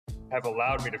have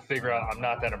allowed me to figure out I'm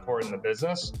not that important in the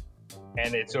business,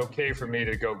 and it's okay for me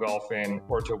to go golfing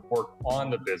or to work on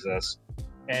the business.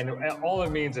 And all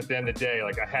it means at the end of the day,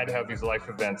 like I had to have these life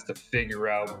events to figure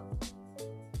out,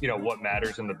 what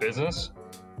matters in the business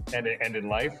and in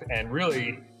life. And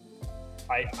really,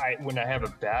 I when I have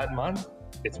a bad month,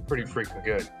 it's pretty freaking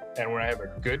good. And when I have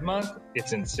a good month,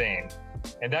 it's insane.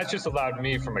 And that's just allowed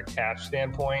me from a cash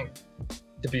standpoint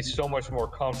to be so much more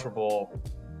comfortable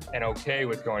and okay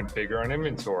with going bigger on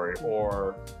inventory,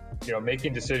 or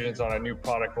making decisions on a new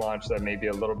product launch that may be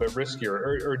a little bit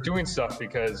riskier, or doing stuff,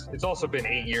 because it's also been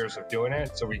 8 years of doing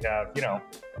it. So we have,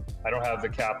 I don't have the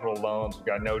capital loans. We've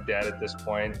got no debt at this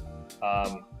point,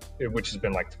 which has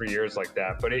been like 3 years like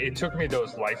that. But it took me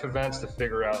those life events to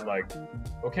figure out like,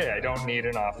 okay, I don't need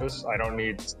an office. I don't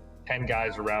need 10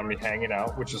 guys around me hanging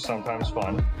out, which is sometimes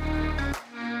fun.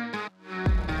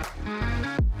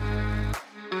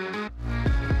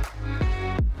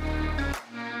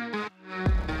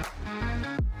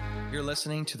 You're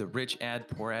listening to the Rich Ad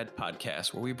Poor Ad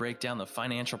podcast, where we break down the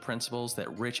financial principles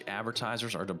that rich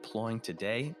advertisers are deploying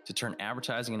today to turn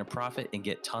advertising into profit and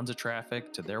get tons of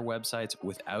traffic to their websites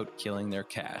without killing their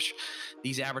cash.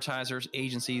 These advertisers,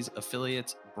 agencies,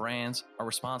 affiliates, brands are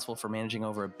responsible for managing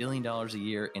over $1 billion a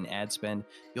year in ad spend.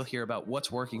 You'll hear about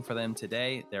what's working for them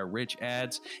today, their rich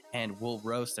ads, and we'll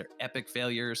roast their epic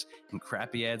failures and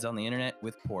crappy ads on the internet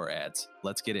with poor ads.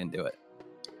 Let's get into it.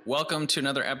 Welcome to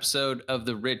another episode of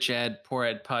the Rich Ad Poor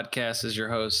Ad podcast. This is your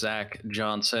host, Zach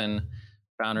Johnson,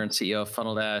 founder and CEO of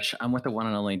Funnel Dash. I'm with the one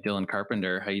and only Dylan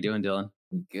Carpenter. How you doing, Dylan?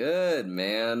 Good,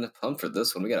 man. Pumped for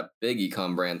this one. We got a big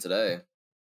ecom brand today.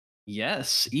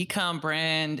 Yes, ecom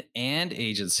brand and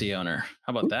agency owner.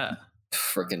 How about that?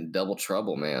 Freaking double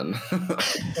trouble, man.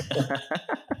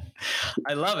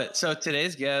 I love it. So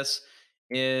today's guest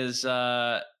is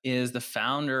the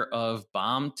founder of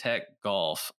Bomb Tech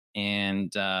Golf. And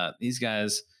these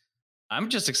guys, I'm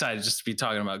just excited just to be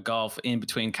talking about golf in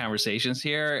between conversations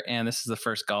here. And this is the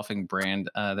first golfing brand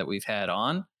that we've had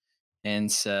on.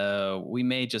 And so we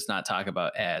may just not talk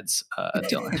about ads,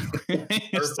 Dylan.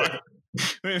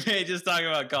 We may just talk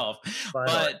about golf.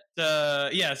 But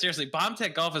yeah, seriously, Bomb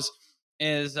Tech Golf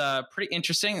is pretty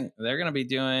interesting. They're going to be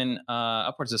doing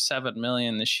upwards of $7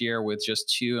 million this year with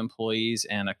just 2 employees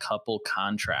and a couple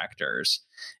contractors.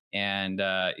 And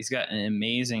he's got an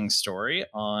amazing story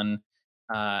on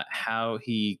how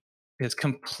he has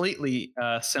completely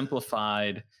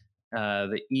simplified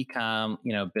the e-com,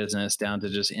 business down to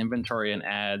just inventory and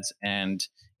ads, and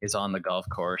is on the golf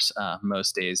course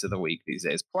most days of the week these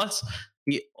days. Plus,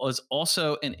 he was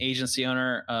also an agency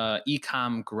owner,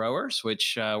 e-com Growers,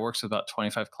 which works with about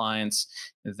 25 clients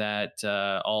that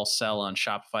all sell on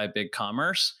Shopify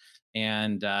BigCommerce,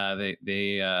 and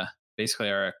they basically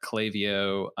are a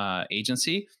Klaviyo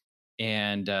agency,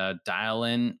 and dial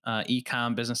in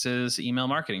e-com businesses, email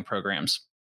marketing programs,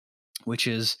 which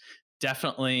is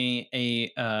definitely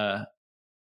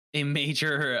a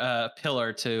major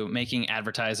pillar to making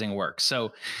advertising work.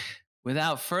 So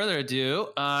without further ado,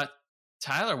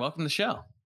 Tyler, welcome to the show.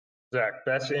 Zach,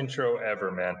 best intro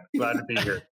ever, man. Glad to be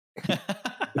here.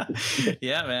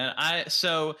 Yeah, man.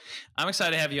 I'm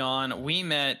excited to have you on. We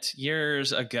met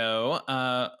years ago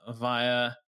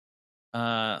via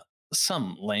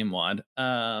some lame wad,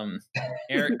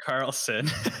 Eric Carlson.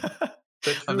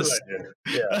 The true legend.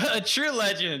 Yeah. A true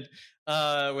legend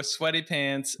with Sweaty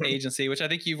Pants Agency, which I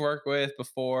think you've worked with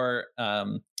before.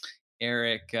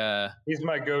 Eric, he's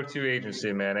my go-to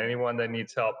agency, man. Anyone that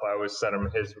needs help, I always send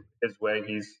him his way.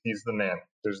 He's the man.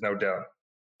 There's no doubt.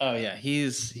 Oh yeah,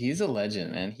 he's a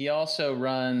legend, man. He also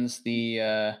runs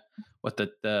the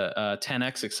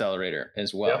 10X accelerator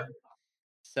as well. Yep.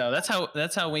 So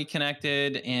that's how we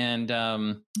connected, and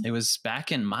it was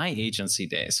back in my agency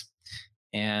days,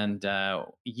 and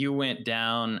you went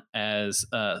down as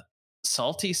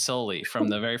Salty Sully from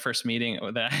the very first meeting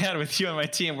that I had with you and my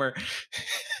team, where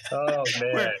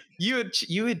where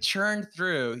you had churned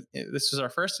through. This was our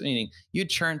first meeting. You had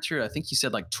churned through, I think you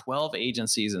said like 12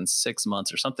 agencies in 6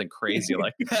 months or something crazy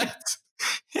like that.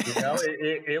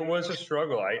 It was a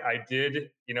struggle. I did.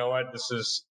 You know what? This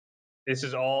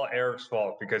is all Eric's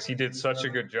fault, because he did such a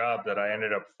good job that I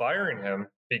ended up firing him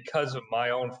because of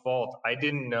my own fault. I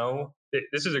didn't know.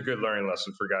 This is a good learning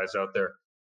lesson for guys out there.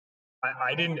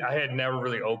 I had never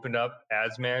really opened up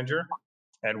ads manager,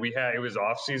 and it was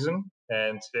off season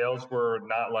and sales were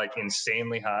not like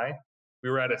insanely high. We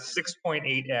were at a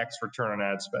 6.8x return on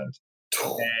ad spend.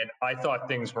 And I thought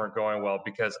things weren't going well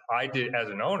because I as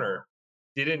an owner,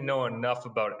 didn't know enough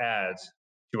about ads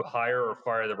to hire or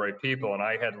fire the right people. And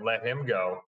I had let him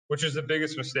go, which is the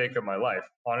biggest mistake of my life,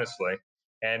 honestly.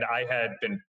 And I had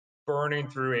been burning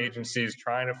through agencies,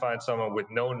 trying to find someone with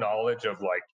no knowledge of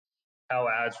like how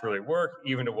ads really work,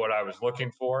 even to what I was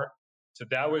looking for. So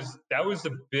that was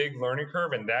the big learning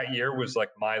curve, and that year was like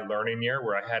my learning year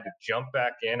where I had to jump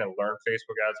back in and learn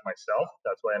Facebook ads myself.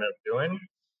 That's what I ended up doing,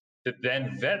 to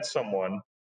then vet someone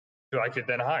who I could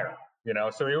then hire. So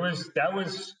that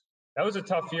was a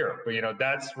tough year, but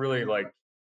that's really like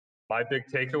my big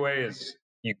takeaway is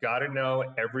you got to know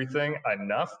everything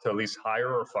enough to at least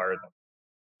hire or fire them.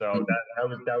 So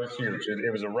that was huge.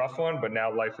 It was a rough one, but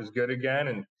now life is good again,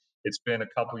 and it's been a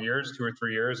couple years, 2 or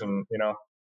 3 years, and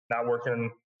not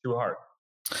working too hard.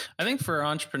 I think for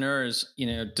entrepreneurs,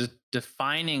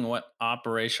 defining what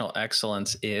operational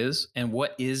excellence is and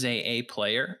what is a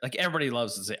player. Like everybody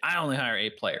loves to say, I only hire A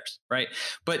players, right?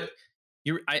 But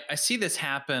I see this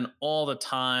happen all the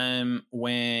time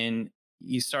when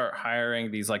you start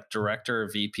hiring these like director or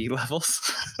VP levels.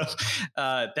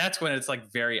 That's when it's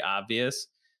like very obvious.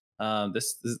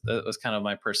 This was kind of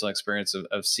my personal experience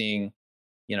of seeing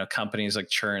companies like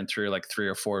churn through like 3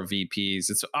 or 4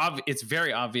 VPs. It's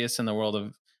very obvious in the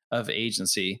world of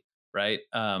agency, right?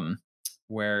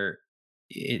 Where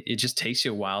it just takes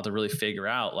you a while to really figure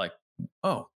out like,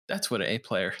 oh, that's what an A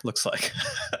player looks like.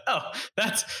 Oh,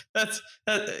 that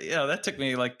took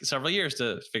me like several years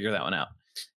to figure that one out.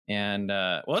 And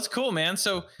well, that's cool, man.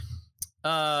 So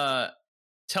tell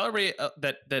everybody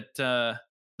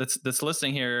that's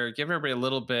listening here, give everybody a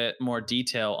little bit more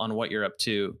detail on what you're up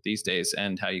to these days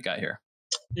and how you got here.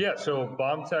 Yeah, so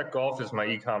BombTech Golf is my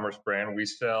e-commerce brand.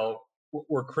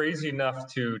 We're crazy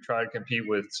enough to try to compete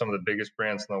with some of the biggest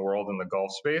brands in the world in the golf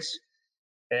space.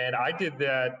 And I did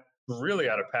that really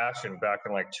out of passion back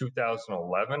in like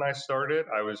 2011. I started.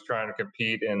 I was trying to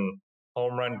compete in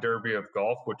Home Run Derby of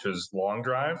golf, which is long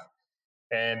drive.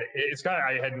 And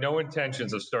I had no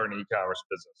intentions of starting an e-commerce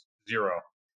business, zero.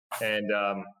 And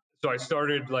so I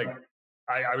started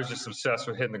I was just obsessed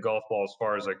with hitting the golf ball as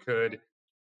far as I could.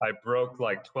 I broke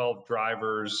like 12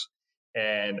 drivers,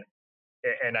 and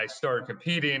I started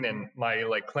competing. And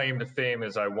my claim to fame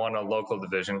is I won a local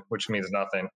division, which means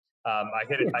nothing. I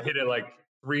hit it like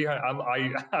 300.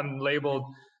 I'm labeled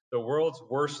the world's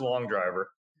worst long driver.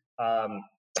 I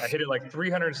hit it like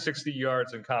 360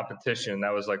 yards in competition.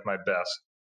 That was like my best.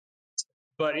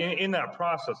 But in that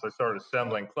process, I started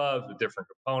assembling clubs with different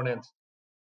components,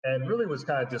 and really was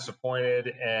kind of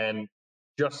disappointed and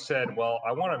just said, well,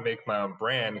 I want to make my own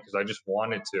brand because I just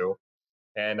wanted to.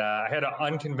 And I had an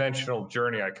unconventional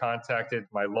journey. I contacted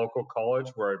my local college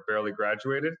where I barely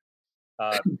graduated,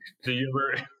 the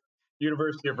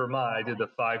University of Vermont. I did the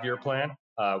 5-year plan,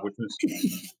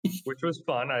 which was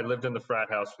fun. I lived in the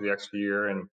frat house for the extra year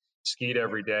and skied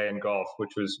every day and golf,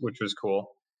 which was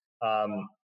cool.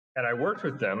 And I worked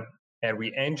with them, and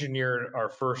we engineered our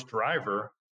first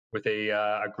driver with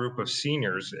a group of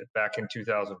seniors back in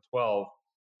 2012,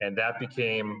 and that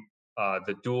became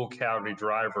the dual cavity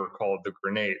driver called the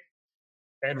Grenade.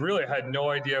 And really, I had no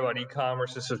idea about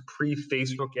e-commerce. This is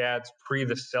pre-Facebook ads, pre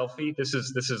the selfie. This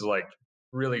is like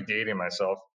really dating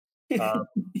myself.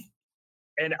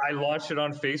 And I launched it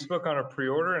on Facebook on a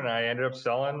pre-order, and I ended up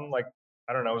selling it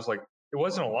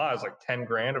wasn't a lot. It was like 10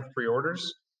 grand of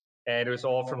pre-orders. And it was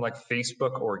all from like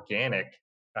Facebook organic.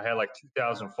 I had like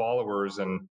 2,000 followers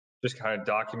and just kind of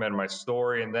documented my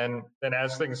story. And then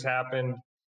as things happened,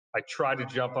 I tried to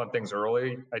jump on things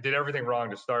early. I did everything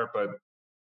wrong to start, but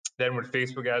then when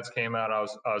Facebook ads came out, I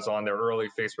was on their early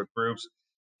Facebook groups,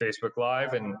 Facebook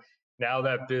Live, and now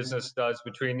that business does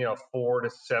between 4 to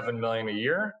 7 million a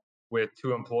year with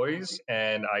 2 employees,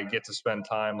 and I get to spend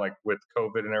time like with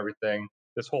COVID and everything.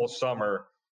 This whole summer,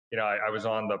 I was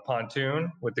on the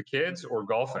pontoon with the kids or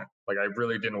golfing. Like I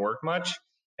really didn't work much,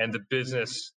 and the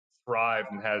business thrived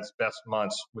and had its best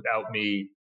months without me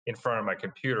in front of my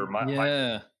computer. My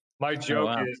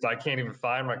joke is I can't even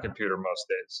find my computer most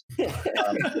days.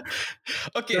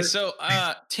 Okay, so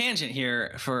tangent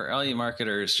here for all you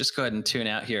marketers. Just go ahead and tune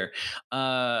out here.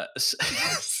 So,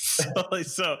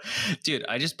 dude,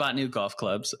 I just bought new golf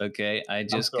clubs. Okay, I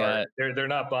just got. They're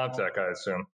not BombTech, I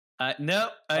assume. No,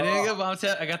 I didn't go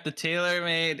BombTech. I got the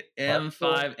TaylorMade M5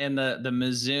 cool. And the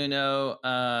Mizuno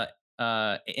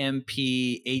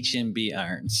MP HMB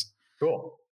irons.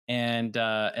 Cool. And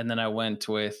then I went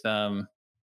with a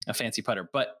fancy putter.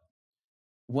 But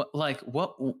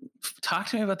talk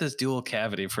to me about this dual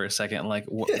cavity for a second. Like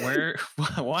why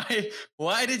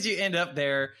did you end up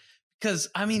there? Because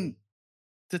I mean,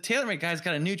 the TaylorMade guys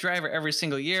got a new driver every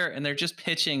single year, and they're just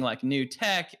pitching like new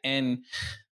tech and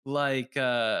like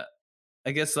I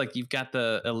guess like you've got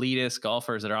the elitist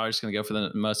golfers that are always going to go for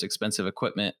the most expensive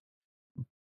equipment.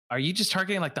 Are you just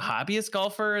targeting like the hobbyist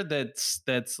golfer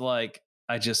that's like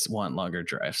I just want longer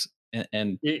drives.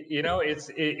 And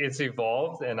it's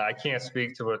evolved, and I can't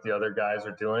speak to what the other guys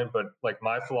are doing, but like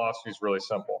my philosophy is really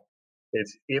simple.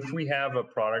 It's if we have a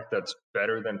product that's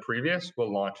better than previous,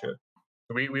 we'll launch it.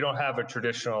 We don't have a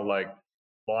traditional like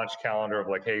launch calendar of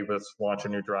like, hey, let's launch a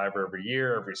new driver every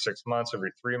year, every 6 months,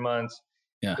 every 3 months.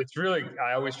 Yeah. It's really,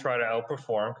 I always try to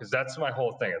outperform because that's my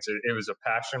whole thing. It was a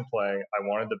passion play. I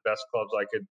wanted the best clubs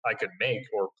I could make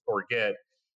or get.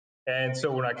 And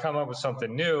so when I come up with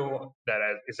something new that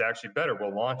is actually better,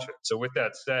 we'll launch it. So with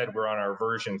that said, we're on our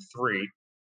version 3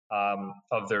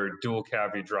 of their dual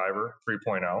cavity driver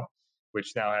 3.0,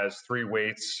 which now has 3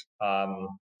 weights,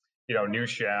 new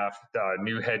shaft,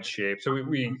 new head shape. So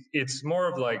it's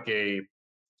more of like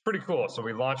pretty cool. So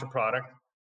we launch a product,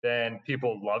 then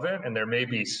people love it, and there may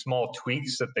be small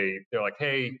tweaks that they're like,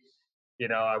 hey,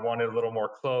 I wanted a little more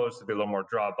closed to be a little more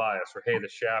draw bias, or hey, the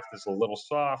shaft is a little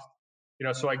soft.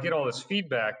 So I get all this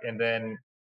feedback, and then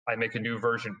I make a new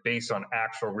version based on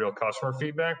actual real customer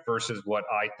feedback versus what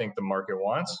I think the market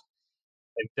wants.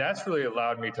 And that's really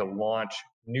allowed me to launch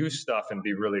new stuff and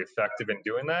be really effective in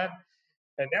doing that.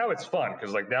 And now it's fun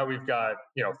because like now we've got,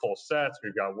 full sets,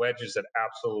 we've got wedges that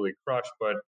absolutely crush,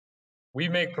 but we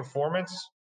make performance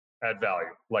at value,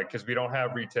 like, because we don't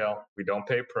have retail, we don't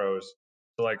pay pros.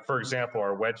 So like, for example,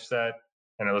 our wedge set,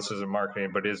 I know this isn't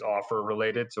marketing, but is offer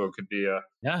related. So it could be a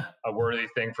worthy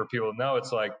thing for people to know.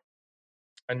 It's like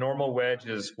a normal wedge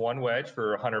is one wedge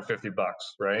for $150,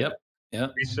 right?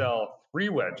 Yep. We sell 3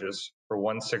 wedges for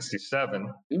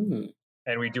 $167,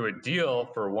 and we do a deal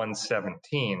for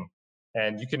 $117.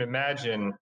 And you can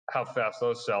imagine how fast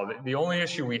those sell. The only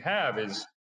issue we have is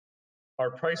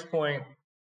our price point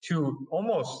to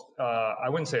almost, I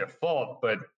wouldn't say a fault,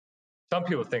 but some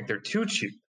people think they're too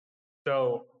cheap.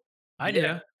 So I do.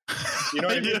 You know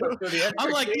what I mean? So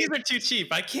I'm like, these are too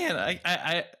cheap. I can't.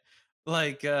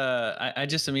 I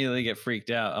just immediately get freaked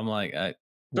out. I'm like,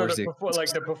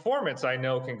 the performance I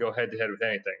know can go head to head with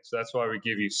anything. So that's why we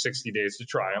give you 60 days to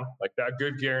try them. Like that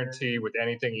good guarantee with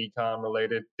anything e-com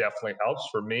related definitely helps.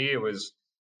 For me,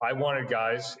 I wanted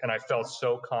guys, and I felt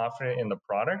so confident in the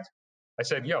product. I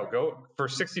said, go for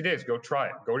 60 days, go try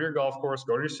it. Go to your golf course,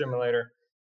 go to your simulator,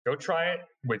 go try it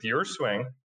with your swing,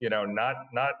 not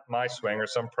my swing or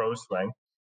some pro swing.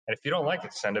 And if you don't like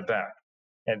it, send it back.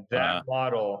 And that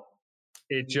model,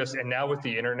 and now with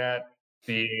the internet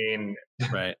being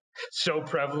right so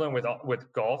prevalent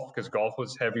with golf, because golf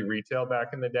was heavy retail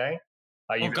back in the day.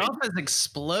 Golf has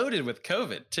exploded with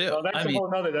COVID too.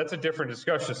 Well, that's a different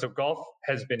discussion. So golf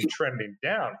has been trending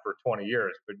down for 20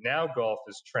 years, but now golf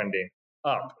is trending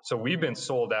up. So we've been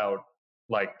sold out.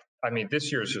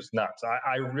 This year is just nuts.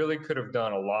 I really could have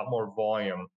done a lot more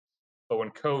volume, but when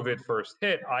COVID first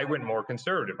hit, I went more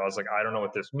conservative. I was like, I don't know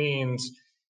what this means.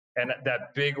 And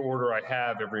that big order I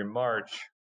have every March,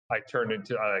 I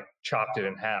chopped it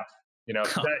in half.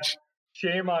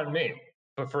 Shame on me,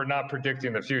 but for not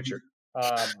predicting the future.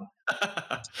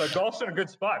 But golf's in a good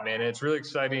spot, man. And it's really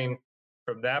exciting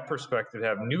from that perspective to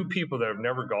have new people that have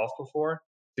never golfed before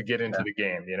to get into the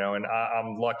game, and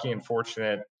I'm lucky and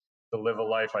fortunate to live a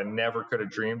life I never could have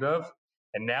dreamed of.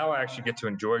 And now I actually get to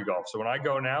enjoy golf. So when I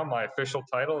go now, my official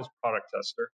title is product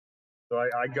tester. So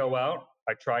I go out,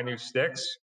 I try new sticks,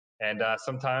 and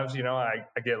sometimes, I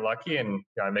get lucky and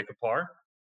I make a par.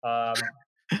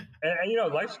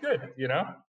 And life's good,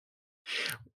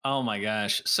 Oh my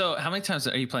gosh. So how many times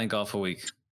are you playing golf a week?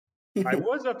 I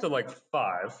was up to like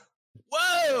 5.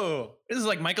 Whoa! This is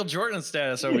like Michael Jordan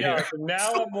status over here. So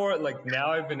now I'm more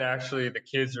now I've been the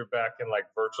kids are back in like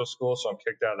virtual school, so I'm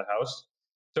kicked out of the house.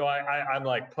 So I'm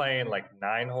like playing like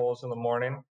 9 holes in the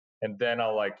morning, and then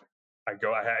I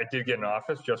did get an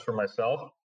office just for myself,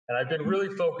 and I've been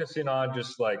really focusing on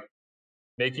just like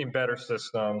making better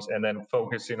systems, and then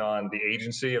focusing on the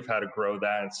agency of how to grow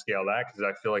that and scale that, because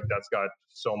I feel like that's got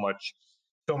so much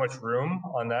room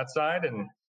on that side, and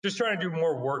just trying to do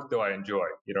more work though I enjoy.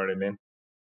 You know what I mean?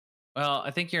 Well, I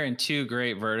think you're in 2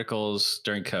 great verticals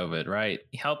during COVID, right?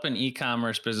 Helping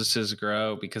e-commerce businesses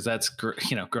grow, because that's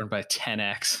grown by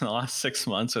 10x in the last 6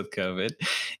 months with COVID,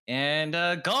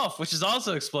 and golf, which has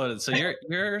also exploded. So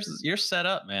you're set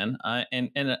up, man, and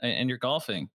you're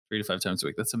golfing 3 to 5 times a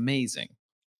week. That's amazing.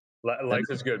 Life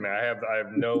is good, man. I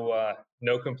have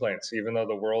no complaints, even though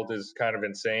the world is kind of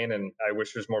insane, and I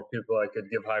wish there's more people I could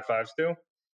give high fives to.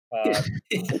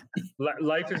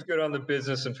 Life is good on the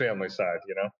business and family side,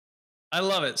 I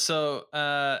love it. So,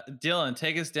 Dylan,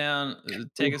 take us down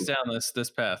this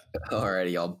path.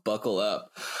 Alrighty, y'all, buckle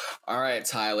up. All right,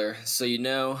 Tyler. So we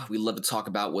love to talk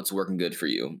about what's working good for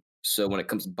you. So when it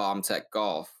comes to BombTech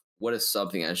Golf, what is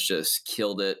something that's just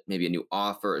killed it? Maybe a new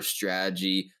offer, a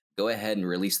strategy, go ahead and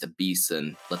release the beast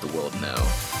and let the world know.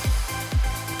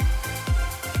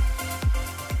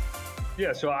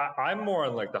 Yeah, so I'm more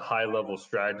on like the high level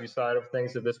strategy side of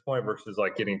things at this point versus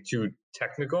like getting too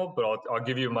technical, but I'll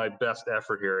give you my best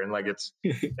effort here. And like it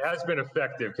has been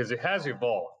effective because it has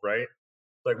evolved, right?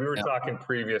 Like we were talking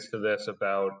previous to this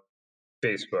about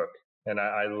Facebook, and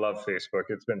I love Facebook.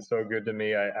 It's been so good to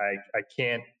me. I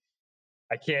can't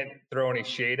throw any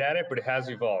shade at it, but it has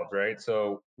evolved, right?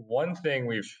 So one thing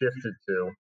we've shifted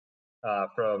to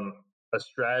from a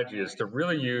strategy is to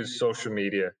really use social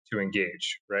media to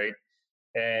engage, right?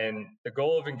 And the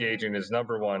goal of engaging is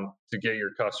number one, to get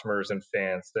your customers and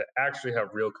fans to actually have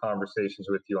real conversations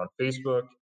with you on Facebook,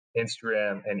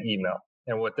 Instagram, and email.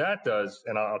 And what that does,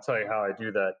 and I'll tell you how I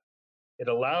do that, it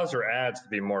allows our ads to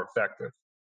be more effective.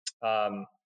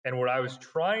 And what I was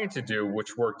trying to do,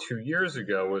 which worked 2 years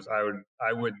ago, was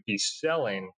I would be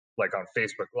selling like on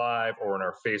Facebook Live or in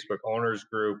our Facebook owners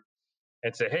group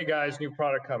and say, "Hey guys, new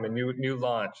product coming, new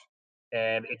launch."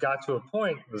 And it got to a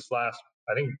point this last,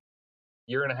 I think,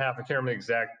 year and a half, I can't remember the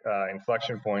exact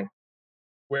inflection point,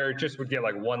 where it just would get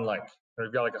like one like, and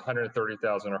we've got like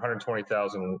 130,000 or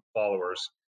 120,000 followers.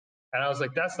 And I was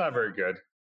like, that's not very good.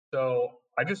 So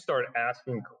I just started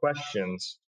asking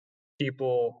questions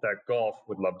people that golf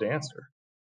would love to answer.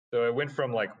 So it went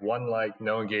from like one like,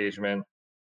 no engagement,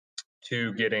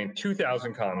 to getting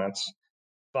 2,000 comments,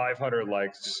 500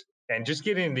 likes, and just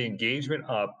getting the engagement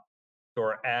up. So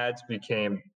our ads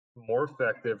became more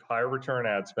effective, higher return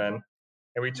ad spend.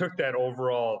 And we took that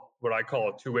overall, what I call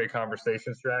a two-way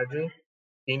conversation strategy,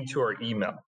 into our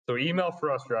email. So email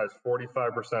for us drives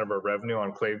 45% of our revenue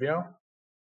on Klaviyo.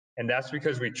 And that's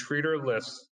because we treat our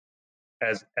lists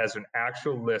as an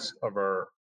actual list of our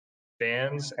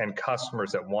fans and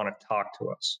customers that want to talk to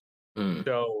us.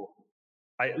 So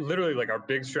I literally, like our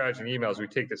big strategy in emails, we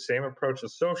take the same approach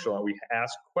as social, and we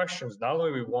ask questions. Not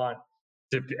only we want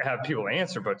to have people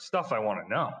answer, but stuff I want to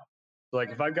know. Like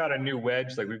if I've got a new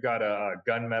wedge, like we've got a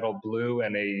gunmetal blue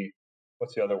and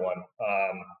what's the other one?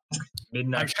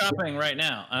 Midnight. I'm shopping right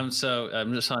now. I'm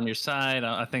just on your side.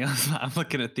 I think I'm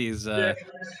looking at these So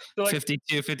like,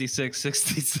 52, 56,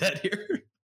 60 set here.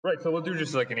 Right. So we'll do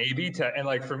just like an A/B test. And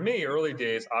like for me, early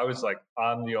days, I was like,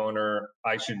 I'm the owner.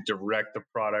 I should direct the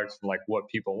products and like what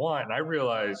people want. And I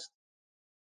realized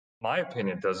my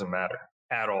opinion doesn't matter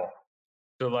at all.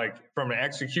 So like from an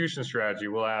execution strategy,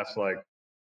 we'll ask like,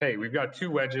 hey, we've got two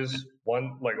wedges.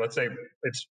 One, like let's say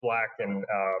it's black and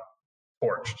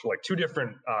torched, like two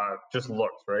different just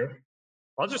looks, right?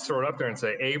 I'll just throw it up there and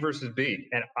say A versus B.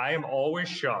 And I am always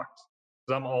shocked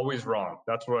because I'm always wrong.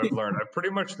 That's what I've learned. I've pretty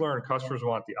much learned customers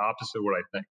want the opposite of what I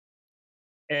think.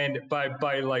 And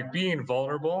by like being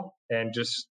vulnerable and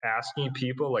just asking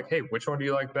people like, hey, which one do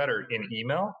you like better in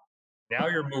email? Now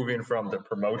you're moving from the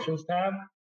promotions tab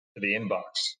to the inbox.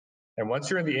 And once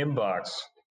you're in the inbox,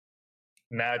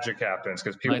 magic happens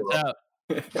because people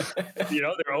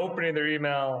they're opening their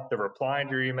email, they're replying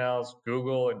to your emails.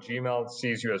 Google and Gmail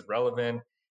sees you as relevant.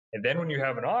 And then when you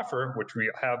have an offer, which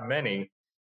we have many,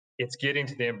 it's getting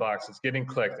to the inbox, it's getting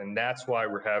clicked. And that's why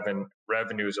we're having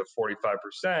revenues of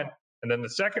 45%. And then the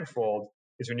second fold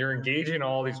is when you're engaging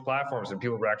all these platforms and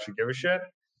people who actually give a shit,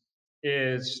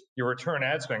 is your return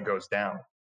ad spend goes down.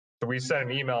 So we send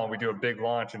an email and we do a big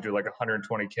launch and do like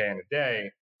 120K in a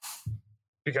day.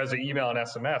 Because of email and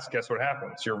SMS, guess what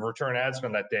happens? Your return ad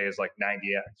spend that day is like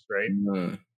 90x, right?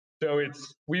 Mm-hmm. So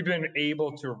we've been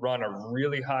able to run a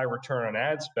really high return on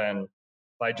ad spend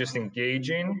by just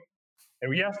engaging, and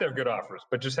we have to have good offers,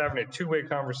 but just having a two-way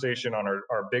conversation on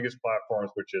our biggest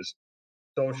platforms, which is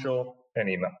social and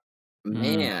email.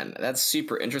 Man, that's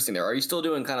super interesting there. Are you still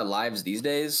doing kind of lives these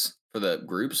days for the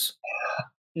groups?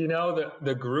 You know,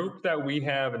 the group that we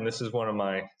have, and this is one of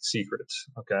my secrets,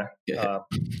 okay? Yeah.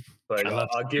 But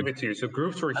I'll give it to you. So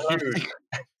groups were huge.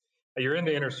 You're in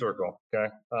the inner circle,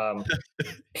 okay?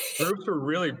 Groups were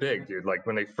really big, dude. Like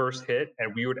when they first hit,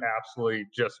 and we would absolutely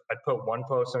I'd put one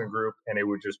post in a group, and it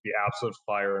would just be absolute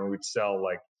fire, and we'd sell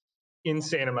like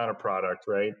insane amount of product,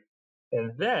 right?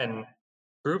 And then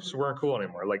groups weren't cool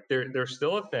anymore. Like they're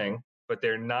still a thing, but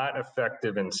they're not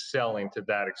effective in selling to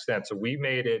that extent. So we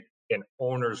made it an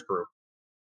owners group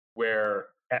where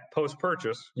at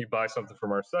post-purchase, you buy something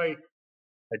from our site.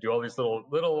 I do all these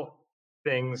little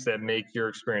things that make your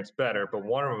experience better. But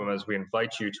one of them is we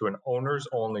invite you to an owners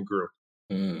only group.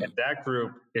 And that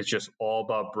group is just all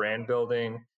about brand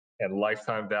building and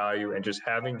lifetime value and just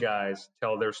having guys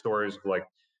tell their stories of like,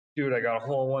 dude, I got a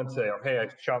hole in one today. Or, hey, I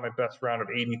shot my best round of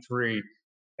 83.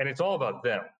 And it's all about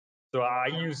them. So I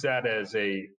use that as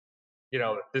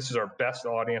this is our best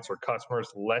audience or customers.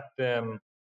 Let them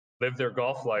live their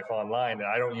golf life online, and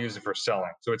I don't use it for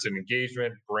selling. So it's an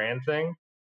engagement brand thing.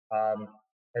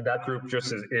 And that group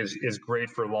just is great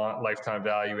for long lifetime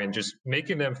value and just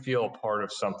making them feel a part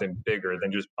of something bigger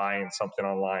than just buying something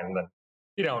online and then,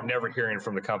 never hearing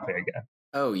from the company again.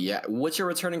 Oh yeah. What's your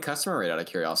returning customer rate out of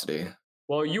curiosity?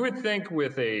 Well, you would think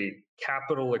with a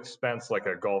capital expense like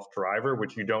a golf driver,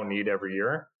 which you don't need every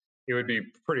year, it would be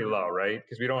pretty low, right?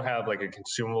 Because we don't have like a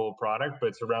consumable product, but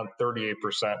it's around 38%.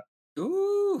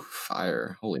 Ooh,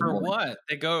 fire. Holy For moly. what?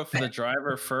 They go for the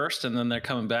driver first and then they're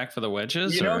coming back for the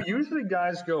wedges? Or? Usually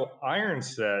guys go iron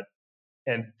set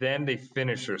and then they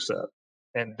finish their set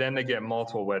and then they get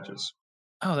multiple wedges.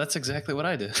 Oh, that's exactly what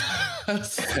I did.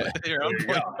 There you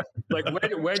go. Like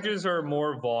wedges are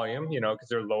more volume, because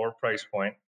they're lower price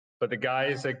point. But the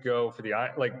guys that go for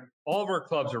like all of our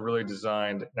clubs are really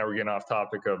designed. Now we're getting off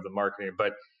topic of the marketing,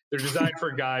 but they're designed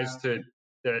for guys that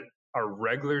are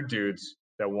regular dudes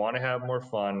that want to have more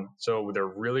fun. So they're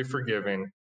really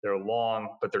forgiving. They're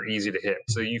long, but they're easy to hit.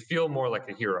 So you feel more like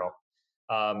a hero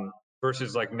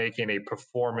versus like making a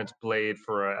performance blade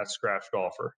for a scratch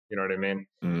golfer. You know what I mean?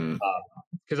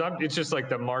 Because it's just like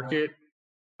the market.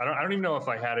 I don't even know if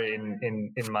I had it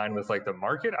in mind with like the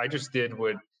market. I just did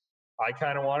what I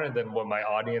kind of wanted than what my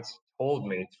audience told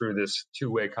me through this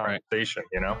two-way conversation,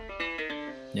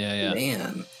 Yeah.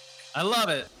 Man. I love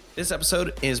it. This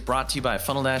episode is brought to you by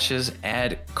Funnel Dash's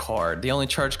Ad Card, the only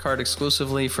charge card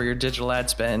exclusively for your digital ad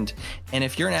spend. And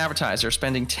if you're an advertiser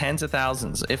spending tens of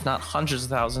thousands, if not hundreds of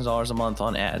thousands of dollars a month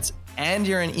on ads, and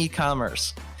you're in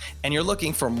e-commerce, and you're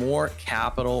looking for more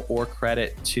capital or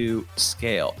credit to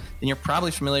scale, then you're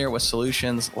probably familiar with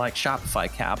solutions like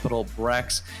Shopify Capital,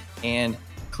 Brex, and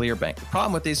ClearBank. The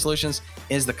problem with these solutions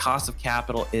is the cost of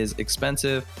capital is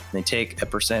expensive, and they take a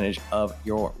percentage of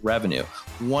your revenue.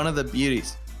 One of the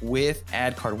beauties with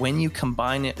AdCard, when you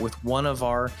combine it with one of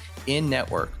our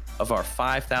in-network, of our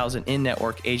 5,000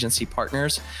 in-network agency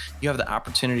partners, you have the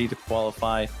opportunity to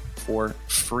qualify for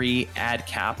free ad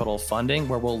capital funding,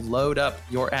 where we'll load up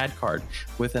your ad card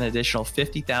with an additional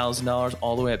 $50,000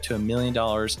 all the way up to $1 million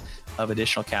of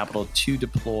additional capital to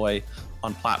deploy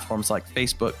on platforms like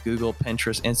Facebook, Google,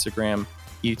 Pinterest, Instagram,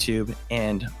 YouTube,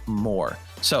 and more.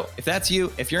 So if that's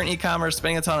you, if you're in e-commerce,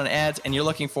 spending a ton on ads, and you're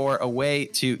looking for a way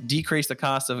to decrease the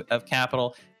cost of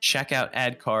capital, check out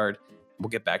AdCard. We'll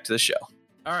get back to the show.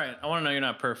 All right. I want to know you're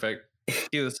not perfect.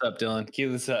 Cue this up, Dylan.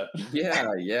 Cue this up.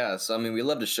 Yeah. So, we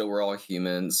love to show we're all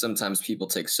human. Sometimes people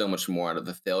take so much more out of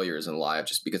the failures in life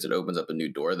just because it opens up a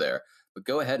new door there. But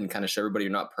go ahead and kind of show everybody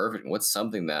you're not perfect. And what's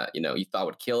something that, you thought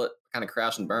would kill it, kind of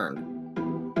crashed and burned?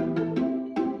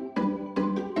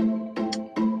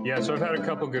 Yeah, so I've had a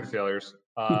couple good failures.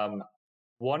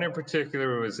 One in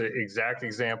particular was an exact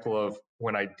example of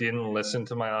when I didn't listen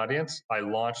to my audience. I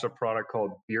launched a product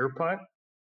called Beer Putt,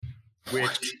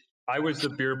 which I was the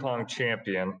beer pong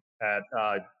champion at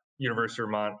University of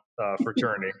Vermont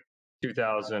fraternity,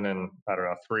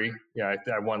 2003. Yeah,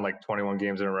 I won like 21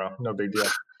 games in a row. No big deal.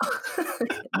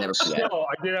 Never forget. So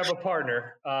I did have a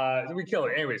partner. We killed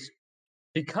it. Anyways,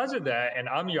 because of that, and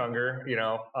I'm younger,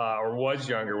 or was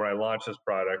younger when I launched this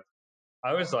product,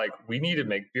 I was like, we need to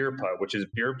make Beer Putt, which is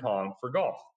beer pong for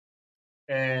golf.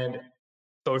 And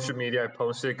social media, I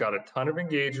posted, got a ton of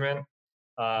engagement.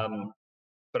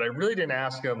 But I really didn't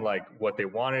ask them like what they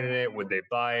wanted in it, would they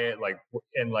buy it,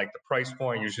 and the price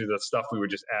point, usually the stuff we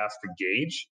would just ask to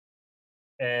gauge.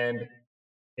 And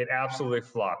it absolutely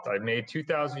flopped. I made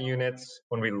 2,000 units.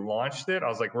 When we launched it, I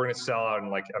was like, we're going to sell out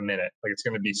in like a minute. Like, it's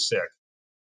going to be sick.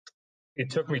 It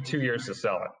took me 2 years to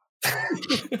sell it.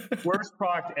 Worst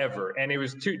product ever. And it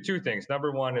was two things.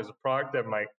 Number one is a product that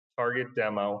my target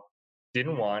demo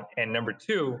didn't want. And number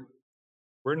two,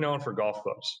 we're known for golf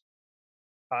clubs.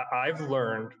 I've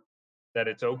learned that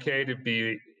it's okay to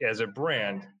be, as a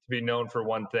brand, to be known for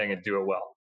one thing and do it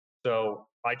well. So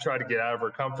I tried to get out of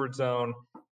our comfort zone,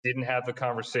 didn't have the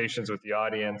conversations with the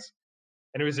audience,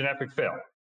 and it was an epic fail.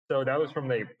 So that was from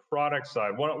the product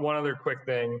side. One other quick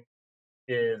thing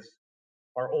is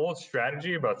our old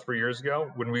strategy about 3 years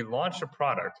ago, when we launched a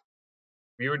product,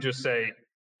 we would just say,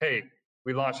 hey,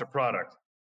 we launched a product.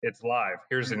 It's live.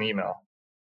 Here's an email.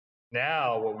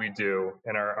 Now what we do,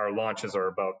 and our launches are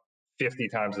about 50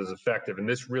 times as effective, and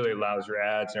this really allows your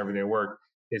ads and everything to work,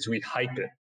 is we hype it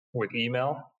with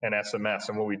email and SMS.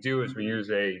 And what we do is we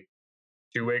use a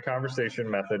two-way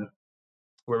conversation method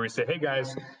where we say, hey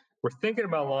guys, we're thinking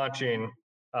about launching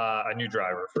a new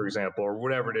driver, for example, or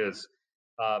whatever it is.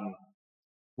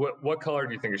 What color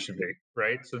do you think it should be,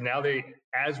 right? So now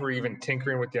as we're even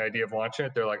tinkering with the idea of launching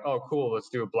it, they're like, oh, cool, let's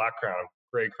do a black crown,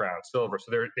 gray crown, silver. So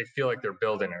they feel like they're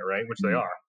building it, right? Which they are.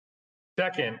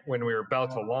 Second, when we were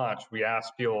about to launch, we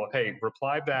asked people, hey,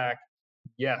 reply back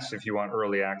yes if you want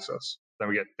early access. Then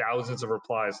we get thousands of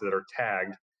replies that are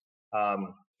tagged.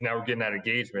 Now we're getting that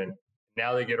engagement.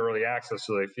 Now they get early access,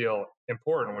 so they feel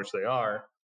important, which they are.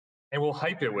 And we'll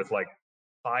hype it with like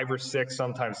 5 or 6,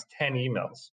 sometimes 10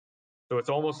 emails. So it's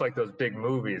almost like those big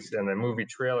movies and the movie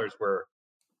trailers where,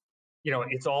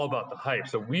 it's all about the hype.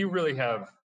 So we really have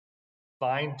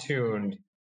fine-tuned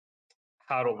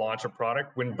how to launch a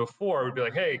product, when before we'd be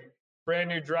like, hey, brand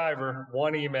new driver,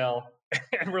 1 email.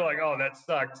 And we're like, oh, that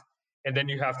sucked. And then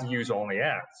you have to use only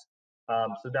ads.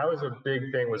 So that was a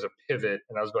big thing, was a pivot.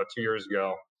 And that was about 2 years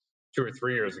ago, 2 or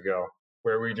 3 years ago,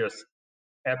 where we just,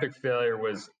 epic failure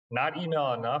was not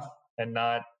email enough and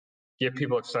not get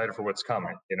people excited for what's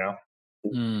coming,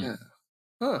 Yeah.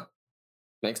 Huh.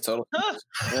 Makes total sense.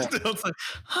 Yeah. It's like,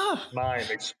 huh. Mind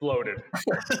exploded.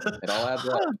 It all adds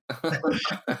up.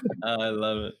 I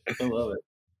love it. I love it.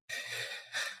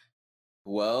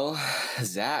 Well,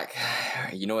 Zach,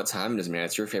 you know what time it is, man.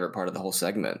 It's your favorite part of the whole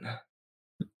segment.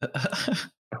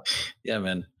 Yeah,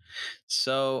 man.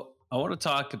 So I want to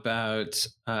talk about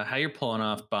how you're pulling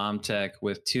off BombTech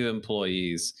with 2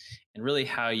 employees, and really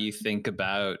how you think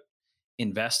about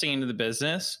investing into the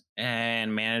business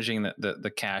and managing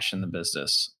the cash in the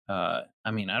business.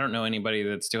 I mean, I don't know anybody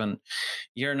that's doing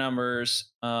your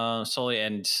numbers solely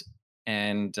and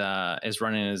is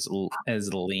running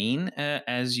as lean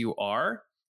as you are.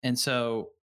 And so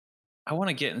I want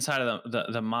to get inside of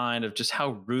the mind of just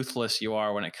how ruthless you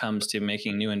are when it comes to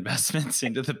making new investments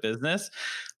into the business,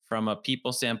 from a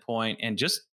people standpoint, and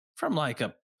just from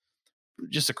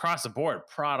just across the board,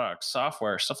 products,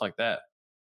 software, stuff like that.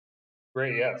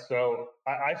 Great. Yeah. So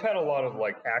I've had a lot of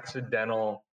like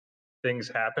accidental things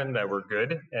happen that were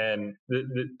good. And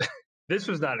this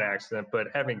was not an accident, but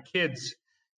having kids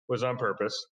was on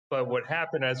purpose. But what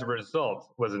happened as a result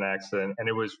was an accident, and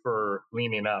it was for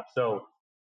leaning up. So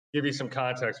give you some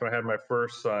context. When I had my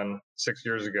first son 6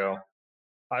 years ago,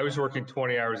 I was working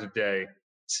 20 hours a day,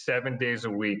 7 days a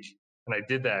week. And I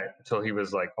did that until he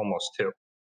was like almost 2.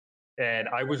 And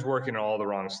I was working on all the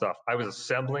wrong stuff. I was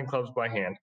assembling clubs by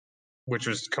hand, which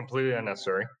was completely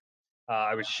unnecessary.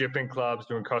 I was shipping clubs,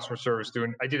 doing customer service,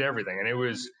 I did everything.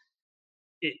 And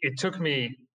it took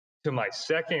me to my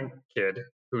second kid,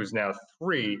 who's now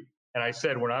 3. And I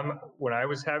said, when I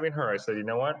was having her, I said, you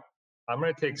know what? I'm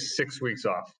going to take 6 weeks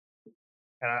off.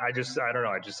 And I don't know.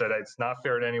 I just said, it's not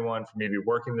fair to anyone for me to be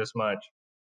working this much.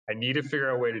 I need to figure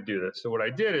out a way to do this. So what I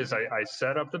did is I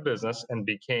set up the business and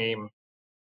became,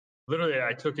 literally,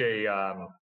 I took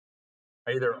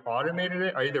I either automated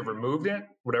it, I either removed it,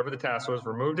 whatever the task was,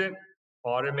 removed it,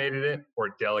 automated it, or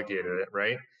delegated it,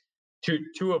 right?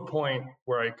 To a point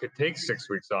where I could take 6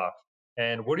 weeks off.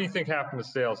 And what do you think happened to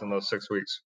sales in those 6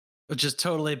 weeks? It just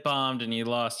totally bombed, and you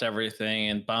lost everything,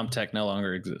 and BombTech no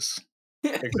longer exists.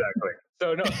 Exactly.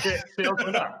 So no, sales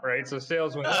went up, right? So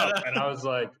sales went up, and I was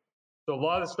like, so a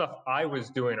lot of the stuff I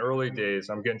was doing early days,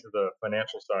 I'm getting to the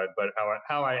financial side, but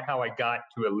how I got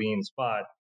to a lean spot,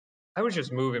 I was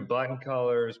just moving button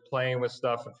colors, playing with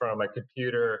stuff in front of my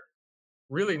computer,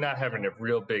 really not having a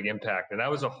real big impact. And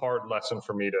that was a hard lesson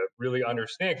for me to really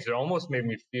understand, because it almost made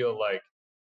me feel like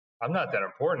I'm not that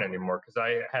important anymore, because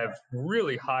I have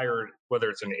really hired, whether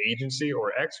it's an agency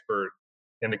or expert,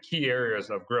 in the key areas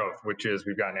of growth, which is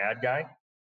we've got an ad guy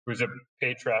who's a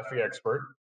paid traffic expert,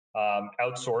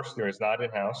 outsourced, it's not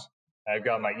in-house. I've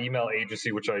got my email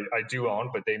agency, which I do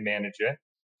own, but they manage it.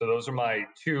 So those are my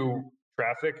 2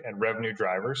 traffic and revenue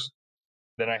drivers.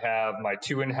 Then I have my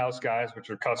 2 in-house guys, which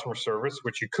are customer service,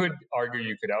 which you could argue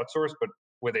you could outsource, but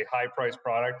with a high price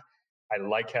product, I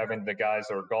like having the guys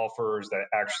that are golfers that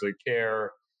actually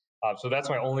care. So that's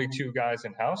my only 2 guys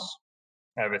in-house.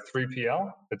 I have a 3PL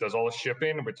that does all the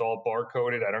shipping. It's all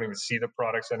barcoded. I don't even see the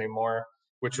products anymore,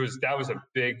 that was a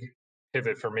big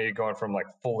pivot for me, going from like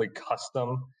fully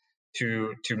custom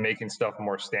to making stuff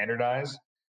more standardized.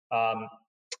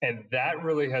 And that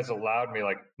really has allowed me,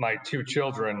 like my 2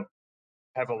 children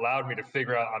have allowed me to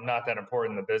figure out I'm not that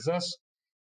important in the business.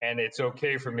 And it's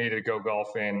okay for me to go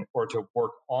golfing or to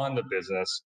work on the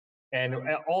business. And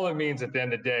all it means at the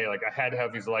end of the day, like I had to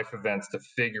have these life events to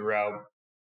figure out,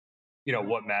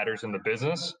 what matters in the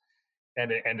business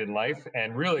and in life.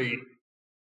 And really,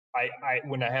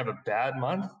 when I have a bad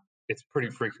month, it's pretty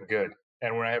freaking good.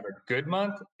 And when I have a good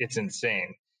month, it's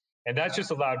insane. And that's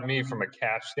just allowed me, from a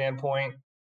cash standpoint,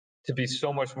 to be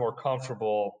so much more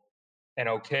comfortable and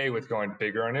okay with going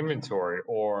bigger on inventory,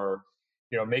 or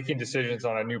making decisions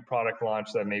on a new product launch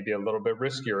that may be a little bit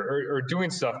riskier, or doing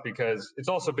stuff, because it's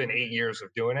also been 8 years of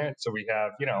doing it. So we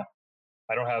have,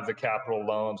 I don't have the capital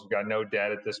loans. We've got no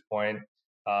debt at this point.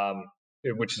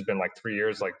 which has been like 3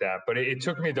 years like that. But it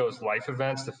took me those life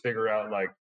events to figure out like,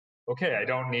 okay, I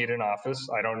don't need an office.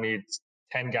 I don't need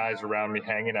 10 guys around me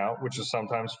hanging out, which is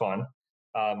sometimes fun,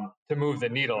 to move the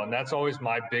needle. And that's always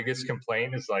my biggest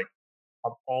complaint is like,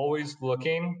 I'm always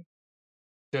looking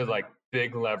to like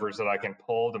big levers that I can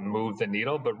pull to move the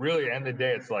needle. But really, at the end of the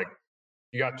day, it's like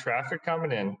you got traffic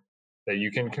coming in that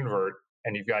you can convert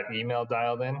and you've got email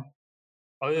dialed in.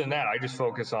 Other than that, I just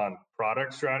focus on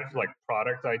product strategy, like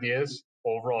product ideas,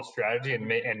 overall strategy,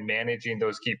 and managing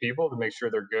those key people to make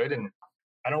sure they're good. And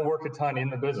I don't work a ton in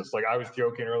the business. Like I was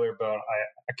joking earlier about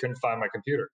I couldn't find my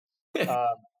computer.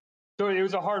 So it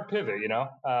was a hard pivot, you know?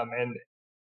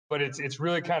 But it's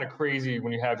really kind of crazy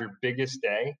when you have your biggest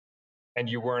day and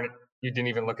you didn't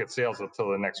even look at sales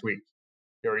until the next week,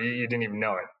 or you didn't even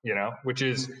know it, you know,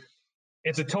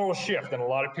 it's a total shift. And a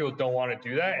lot of people don't want to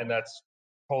do that. And that's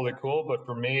totally cool. But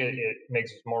for me, it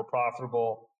makes it more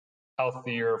profitable,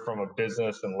 healthier from a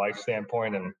business and life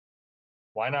standpoint. And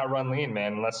why not run lean,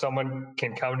 man? Unless someone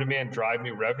can come to me and drive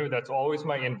me revenue, that's always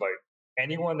my invite.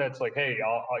 Anyone that's like, hey,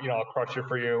 I'll crush it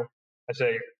for you. I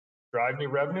say, drive me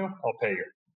revenue, I'll pay you.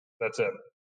 That's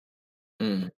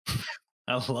it.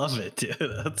 I love it, dude.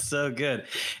 That's so good.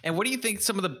 And what do you think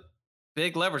some of the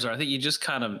big levers are? I think you just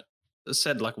kind of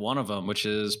said like one of them, which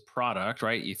is product,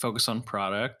 right? You focus on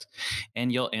product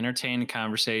and you'll entertain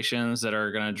conversations that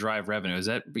are going to drive revenue. Is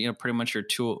that, pretty much your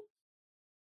two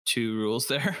rules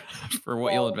there for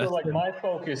what you'll invest in? My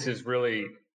focus is really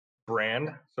brand.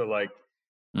 So like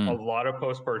a lot of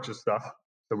post-purchase stuff.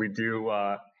 So we do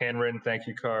handwritten thank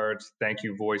you cards, thank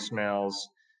you voicemails.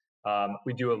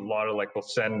 We do a lot of we'll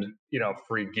send,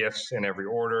 free gifts in every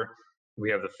order.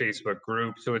 We have the Facebook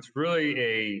group. So it's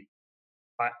really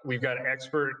we've got an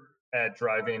expert at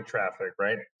driving traffic,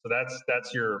 right? So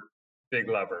that's your big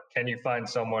lever. Can you find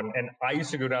someone? And I used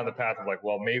to go down the path of like,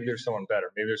 well, maybe there's someone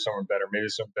better. Maybe there's someone better. Maybe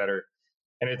there's someone better.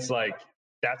 And it's like,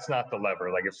 that's not the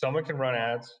lever. Like if someone can run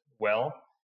ads well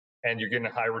and you're getting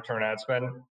a high return ad spend,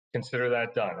 consider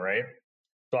that done, right?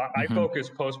 So I focus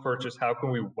post-purchase, how can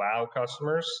we wow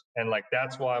customers? And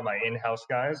that's why my in-house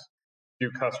guys do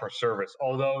customer service.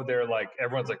 Although they're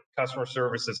everyone's like, customer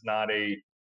service is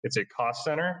it's a cost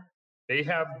center. They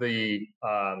have the,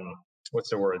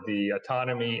 the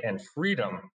autonomy and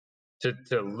freedom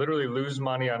to literally lose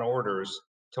money on orders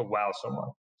to wow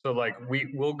someone. So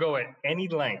we'll go at any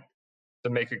length to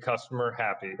make a customer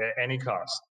happy at any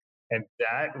cost. And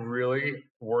that really,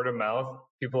 word of mouth,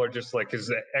 people are just because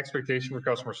the expectation for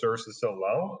customer service is so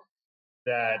low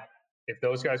that if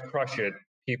those guys crush it,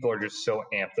 people are just so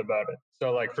amped about it.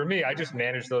 So for me, I just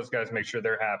manage those guys, make sure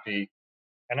they're happy.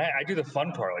 And I do the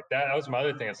fun part. That was my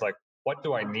other thing. It's what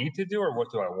do I need to do or what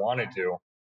do I want to do?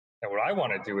 And what I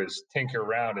want to do is tinker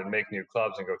around and make new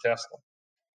clubs and go test them.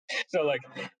 So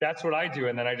that's what I do,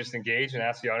 and then I just engage and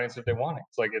ask the audience if they want it.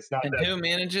 It's not. And who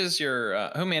manages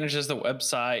who manages the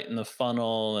website and the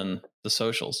funnel and the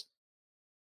socials?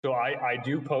 So I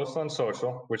do post on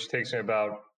social, which takes me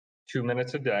about 2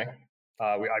 minutes a day.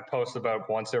 I post about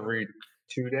once every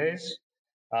 2 days,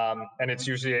 and it's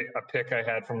usually a pick I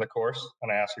had from the course,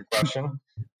 and I ask a question,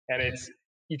 and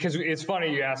it's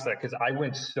funny you asked that because I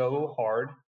went so hard.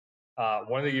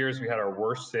 One of the years we had our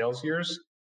worst sales years.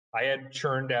 I had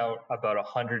churned out about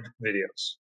 100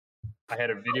 videos. I had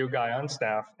a video guy on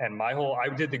staff, and I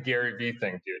did the Gary Vee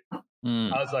thing, dude.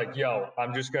 I was like, yo,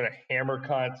 I'm just going to hammer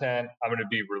content. I'm going to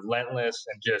be relentless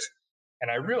and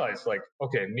I realized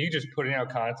okay, me just putting out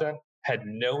content had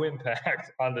no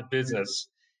impact on the business.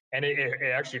 And it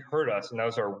actually hurt us. And that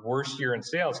was our worst year in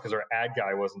sales because our ad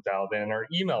guy wasn't dialed in and our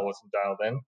email wasn't dialed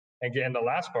in. And again, the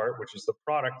last part, which is the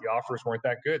product, the offers weren't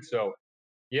that good. So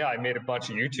yeah, I made a bunch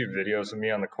of YouTube videos of me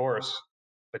on the course,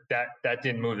 but that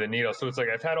didn't move the needle. So it's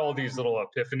I've had all these little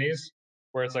epiphanies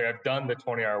where it's I've done the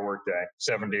 20-hour workday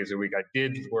 7 days a week. I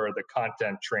did the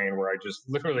content train where I just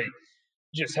literally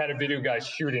just had a video guy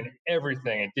shooting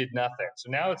everything and did nothing. So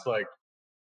now it's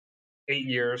 8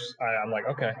 years. I'm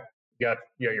okay, you got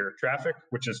your traffic,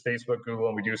 which is Facebook, Google,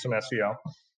 and we do some SEO.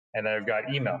 And then I've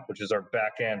got email, which is our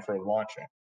back end for launching.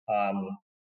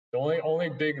 The only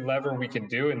big lever we can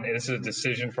do, and this is a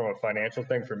decision from a financial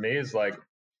thing for me, is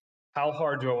how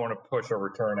hard do I want to push our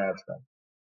return ad spend?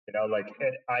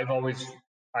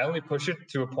 I only push it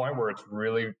to a point where it's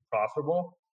really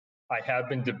profitable. I have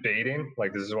been debating,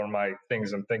 this is one of my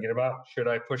things I'm thinking about. Should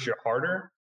I push it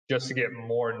harder just to get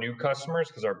more new customers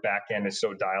because our back end is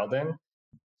so dialed in?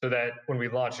 So that when we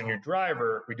launch a new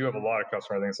driver, we do have a lot of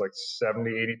customers. I think it's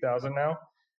 70, 80,000 now.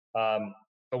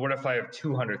 But what if I have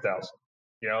 200,000?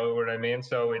 You know what I mean?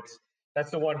 So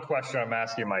that's the one question I'm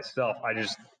asking myself. I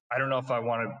don't know if I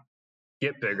want to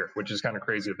get bigger, which is kind of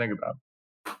crazy to think about.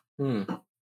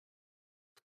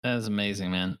 That is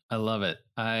amazing, man. I love it.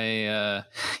 Like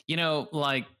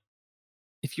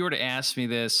if you were to ask me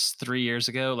this 3 years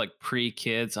ago, like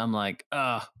pre-kids, I'm like,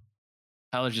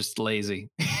 Tyler's just lazy.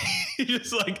 He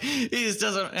just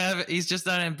doesn't have, he's just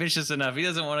not ambitious enough. He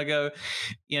doesn't want to go,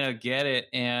 get it.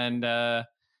 And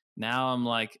now I'm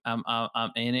like, I'm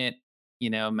in it.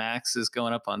 Max is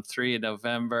going up on 3 in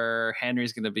November.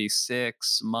 Henry's going to be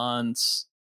 6 months.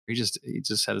 He just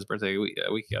had his birthday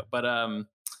a week ago. But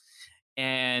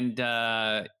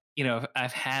I've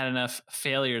had enough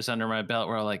failures under my belt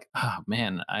where I'm like, oh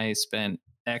man, I spent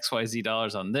XYZ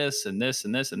dollars on this and this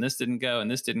and this, and this didn't go, and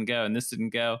this didn't go, and this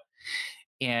didn't go.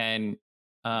 And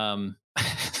I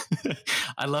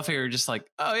love how you're just like,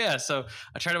 oh yeah, so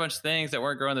I tried a bunch of things that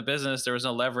weren't growing the business. There was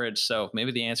no leverage. So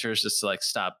maybe the answer is just to like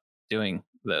stop doing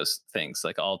those things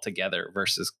like altogether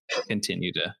versus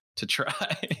continue to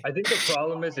try. I think the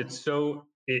problem is it's so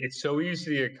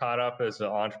easy to get caught up as an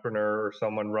entrepreneur or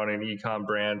someone running an e-com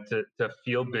brand to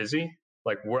feel busy.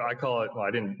 Like I call it, well,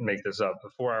 I didn't make this up, the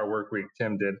 4-hour work week,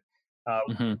 Tim did.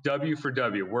 W for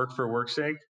W, work for work's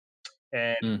sake.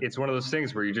 And it's one of those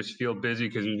things where you just feel busy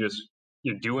because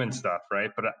you're doing stuff,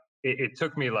 right? But it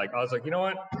took me I was like, you know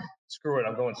what? Screw it.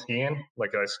 I'm going skiing.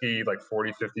 Like I ski like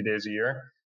 40, 50 days a year.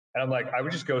 And I'm like, I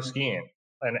would just go skiing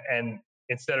and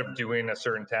instead of doing a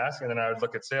certain task. And then I would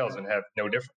look at sales and have no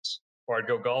difference. Or I'd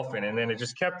go golfing. And then it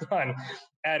just kept on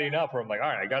adding up where I'm like, all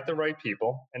right, I got the right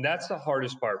people. And that's the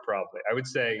hardest part probably. I would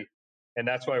say, and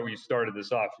that's why we started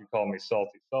this off. You call me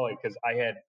Salty Sully because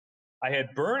I had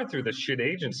burned through the shit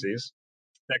agencies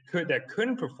that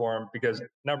couldn't perform because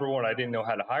number one, I didn't know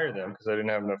how to hire them because I didn't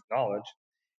have enough knowledge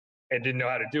and didn't know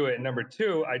how to do it. And number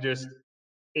two,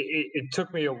 it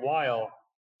took me a while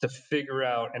to figure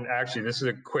out, and actually this is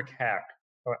a quick hack.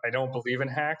 I don't believe in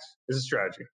hacks. This is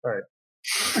strategy. All right.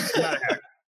 It's not a hack.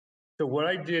 So what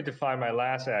I did to find my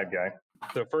last ad guy.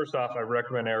 So first off, I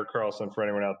recommend Eric Carlson for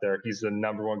anyone out there. He's the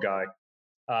number one guy.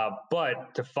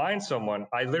 But to find someone,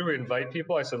 I literally invite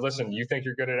people. I said, listen, you think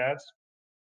you're good at ads?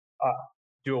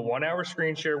 Do a 1-hour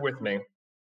screen share with me,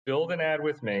 build an ad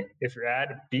with me. If your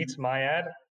ad beats my ad,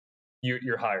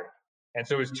 you're hired. And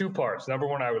so it's 2 parts. Number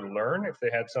one, I would learn if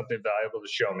they had something valuable to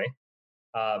show me.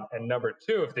 And number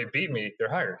two, if they beat me, they're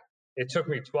hired. It took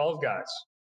me 12 guys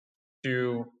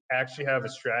to actually have a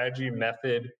strategy,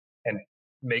 method, and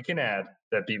make an ad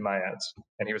that beat my ads.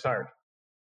 And he was hired.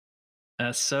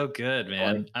 That's so good,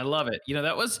 man. I love it.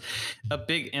 That was a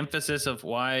big emphasis of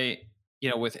why,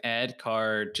 with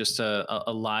AdCard, just a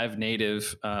live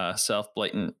native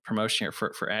self-blatant promotion here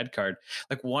for AdCard.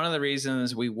 Like one of the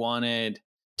reasons we wanted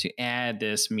to add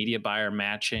this media buyer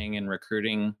matching and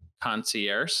recruiting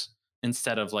concierge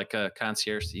instead of like a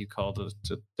concierge that you call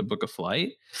to book a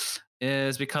flight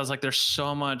is because like there's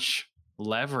so much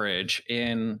leverage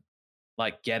in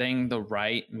like getting the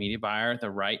right media buyer,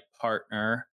 the right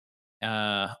partner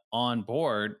on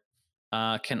board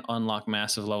can unlock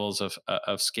massive levels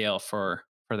of scale for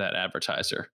that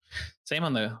advertiser. Same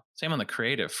on the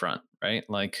creative front, right?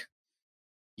 Like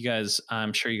you guys,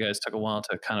 I'm sure you guys took a while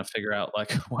to kind of figure out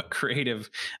like what creative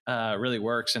really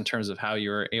works in terms of how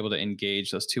you're able to engage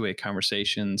those two-way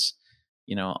conversations,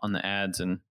 on the ads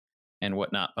and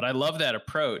whatnot. But I love that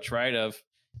approach, right? Of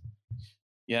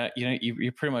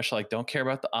you pretty much like don't care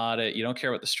about the audit, you don't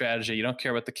care about the strategy, you don't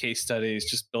care about the case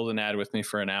studies, just build an ad with me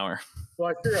for an hour.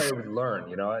 Well, I figured I would learn,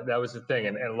 that was the thing.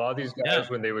 And a lot of these guys,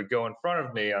 when they would go in front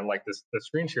of me on like the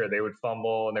screen share, they would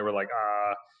fumble and they were like,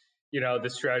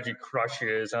 this strategy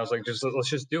crushes. And I was like, let's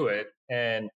just do it.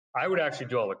 And I would actually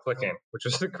do all the clicking, which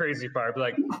was the crazy part. I'd be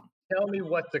like, tell me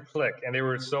what to click. And they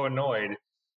were so annoyed.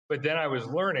 But then I was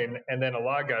learning. And then a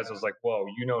lot of guys was like, whoa,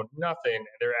 you know nothing. And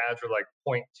their ads were like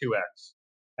 0.2x.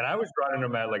 And I was running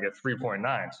them at like a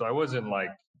 3.9. So I wasn't like,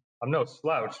 I'm no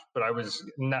slouch, but I'm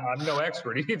no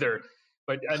expert either,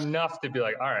 but enough to be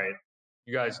like, all right,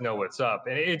 you guys know what's up.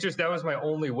 And that was my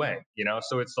only way,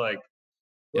 So it's like,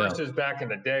 versus back in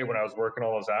the day when I was working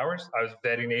all those hours, I was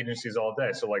vetting agencies all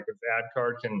day. So like if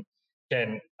AdCard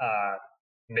can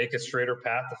make a straighter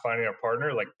path to finding a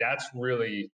partner, like that's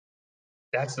the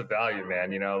value,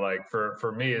 man. Like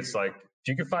for me, it's like, if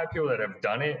you can find people that have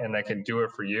done it and that can do it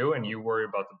for you and you worry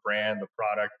about the brand, the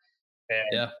product,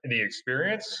 and the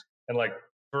experience. And like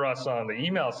for us on the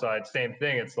email side, same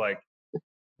thing. It's like,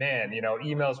 man,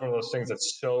 email is one of those things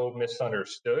that's so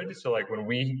misunderstood. So like when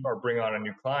we are bringing on a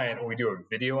new client and we do a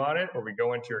video on it, or we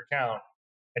go into your account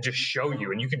and just show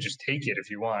you, and you can just take it if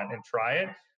you want and try it,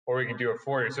 or we can do it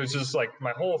for you. So it's just like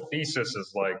my whole thesis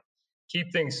is like,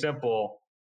 keep things simple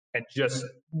and just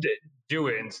do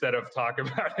it instead of talk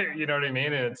about it. You know what I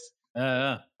mean? And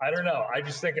I don't know. I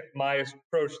just think my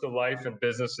approach to life and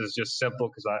business is just simple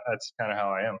because that's kind of how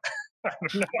I am.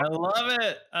 I love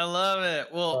it. I love it.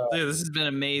 Well, dude, this has been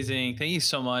amazing. Thank you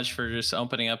so much for just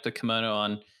opening up the kimono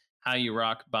on how you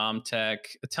rock Bomb Tech.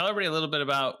 Tell everybody a little bit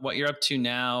about what you're up to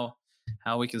now,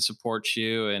 how we can support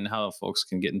you, and how folks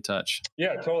can get in touch.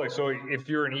 Yeah, totally. So if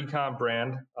you're an e-com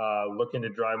brand looking to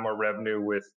drive more revenue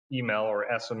with email or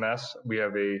SMS, we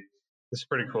have this is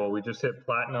pretty cool. We just hit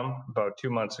platinum about 2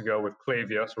 months ago with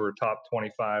Klaviyo. So we're top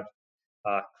 25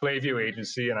 Klaviyo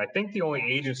agency. And I think the only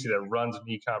agency that runs an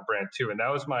e-com brand too. And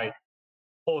that was my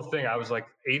whole thing. I was like,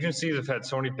 agencies have had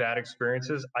so many bad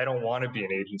experiences. I don't want to be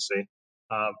an agency.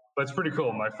 But it's pretty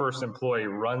cool. My first employee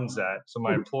runs that. So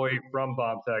my employee from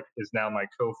BombTech is now my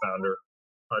co-founder.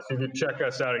 So you can check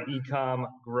us out at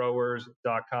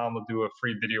ecomgrowers.com. We'll do a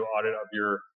free video audit of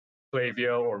your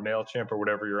Klaviyo or MailChimp or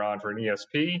whatever you're on for an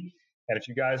ESP. And if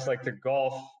you guys like to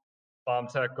golf,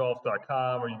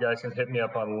 bombtechgolf.com, or you guys can hit me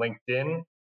up on LinkedIn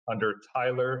under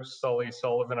Tyler Sully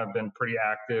Sullivan. I've been pretty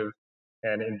active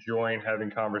and enjoying having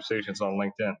conversations on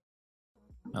LinkedIn.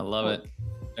 I love it.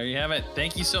 There you have it.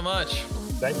 Thank you so much.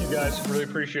 Thank you, guys. Really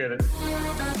appreciate it.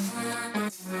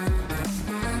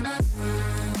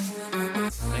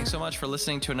 Thanks so much for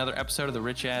listening to another episode of the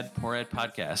Rich Dad Poor Dad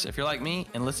podcast. If you're like me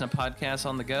and listen to podcasts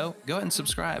on the go ahead and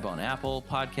subscribe on Apple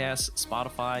Podcasts,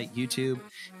 Spotify, YouTube,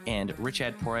 and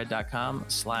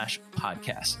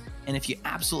richdadpoorad.com/podcast. And if you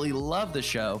absolutely love the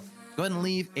show, go ahead and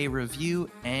leave a review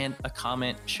and a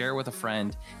comment, share with a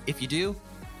friend. If you do,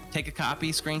 take a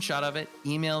copy, screenshot of it,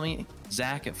 email me,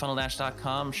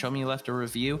 Zach@funneldash.com, show me you left a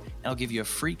review, and I'll give you a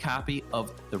free copy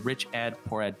of the Rich Dad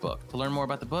Poor Dad book. To learn more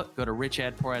about the book, go to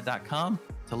richdadpoorad.com.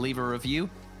 To leave a review,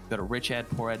 go to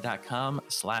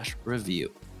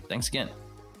richdadpoorad.com/review. Thanks again.